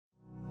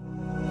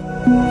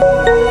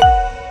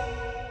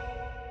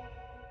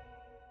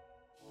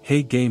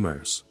Hey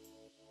gamers!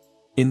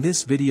 In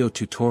this video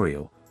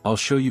tutorial, I'll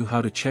show you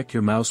how to check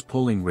your mouse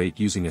polling rate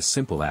using a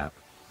simple app,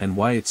 and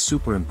why it's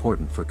super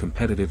important for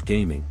competitive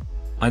gaming.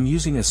 I'm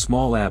using a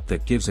small app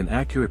that gives an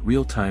accurate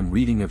real-time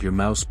reading of your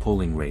mouse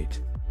polling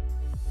rate.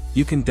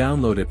 You can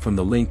download it from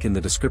the link in the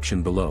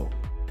description below.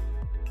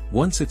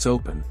 Once it's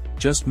open,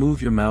 just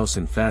move your mouse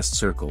in fast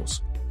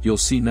circles. You'll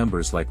see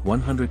numbers like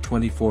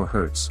 124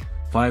 Hz,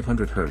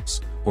 500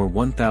 Hz, or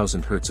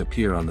 1000 Hz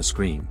appear on the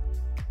screen.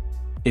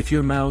 If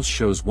your mouse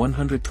shows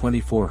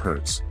 124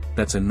 Hz,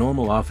 that's a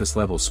normal office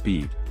level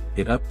speed.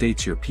 It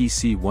updates your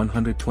PC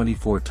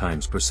 124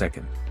 times per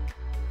second.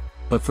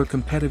 But for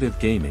competitive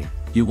gaming,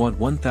 you want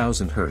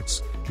 1000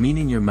 Hz,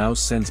 meaning your mouse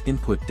sends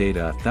input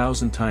data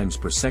 1000 times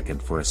per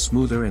second for a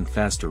smoother and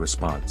faster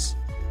response.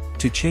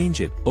 To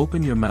change it,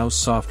 open your mouse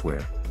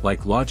software,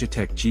 like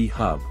Logitech G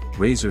Hub,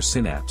 Razer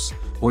Synapse,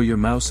 or your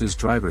mouse's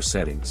driver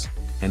settings,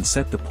 and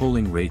set the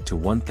polling rate to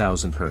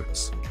 1000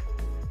 Hz.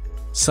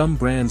 Some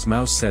brands'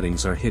 mouse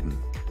settings are hidden.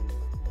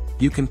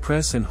 You can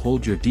press and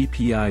hold your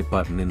DPI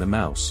button in the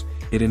mouse.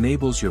 It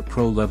enables your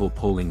pro-level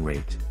polling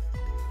rate.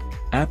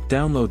 App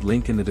download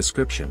link in the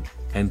description,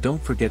 and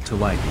don't forget to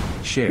like,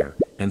 share,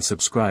 and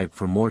subscribe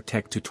for more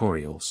tech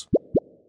tutorials.